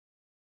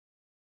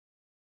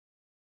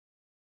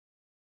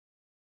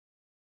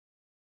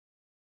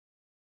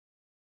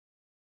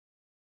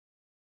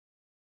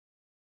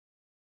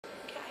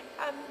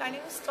My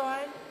name is Dawn.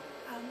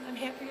 I'm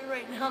happier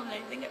right now than I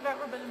think I've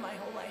ever been in my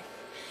whole life.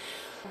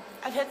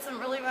 I've had some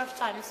really rough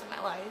times in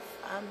my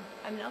life.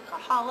 I'm an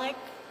alcoholic.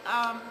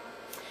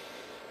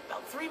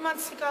 About 3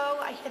 months ago,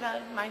 I had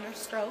a minor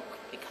stroke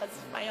because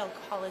of my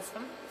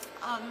alcoholism.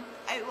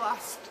 I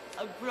lost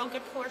a real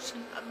good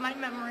portion of my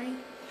memory.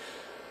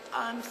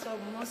 So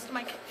most of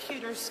my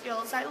computer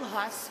skills I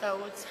lost,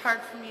 so it's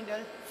hard for me to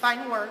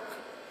find work.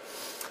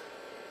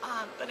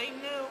 But I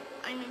knew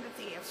that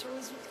the answer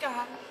was with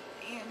God.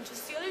 And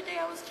just the other day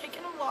I was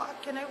taking a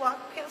walk, and I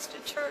walked past a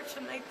church,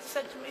 and I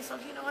said to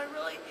myself, you know, I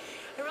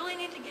really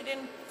need to get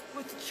in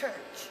with the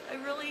church. I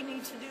really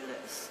need to do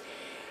this.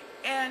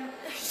 And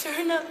sure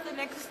enough, the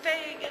next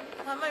day, again,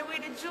 on my way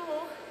to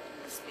Jewel,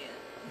 this man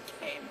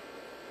came,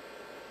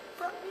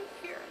 brought me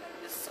here, and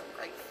I'm just so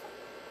grateful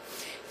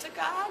to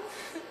God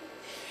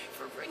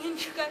for bringing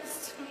you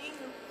guys to me,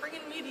 or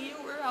bringing me to you,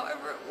 or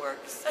however it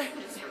works. I'm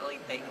just really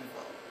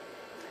thankful.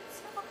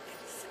 That's all I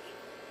can say.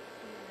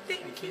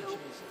 Thank you.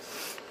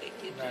 Jesus. Thank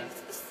you, Amen.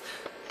 Jesus.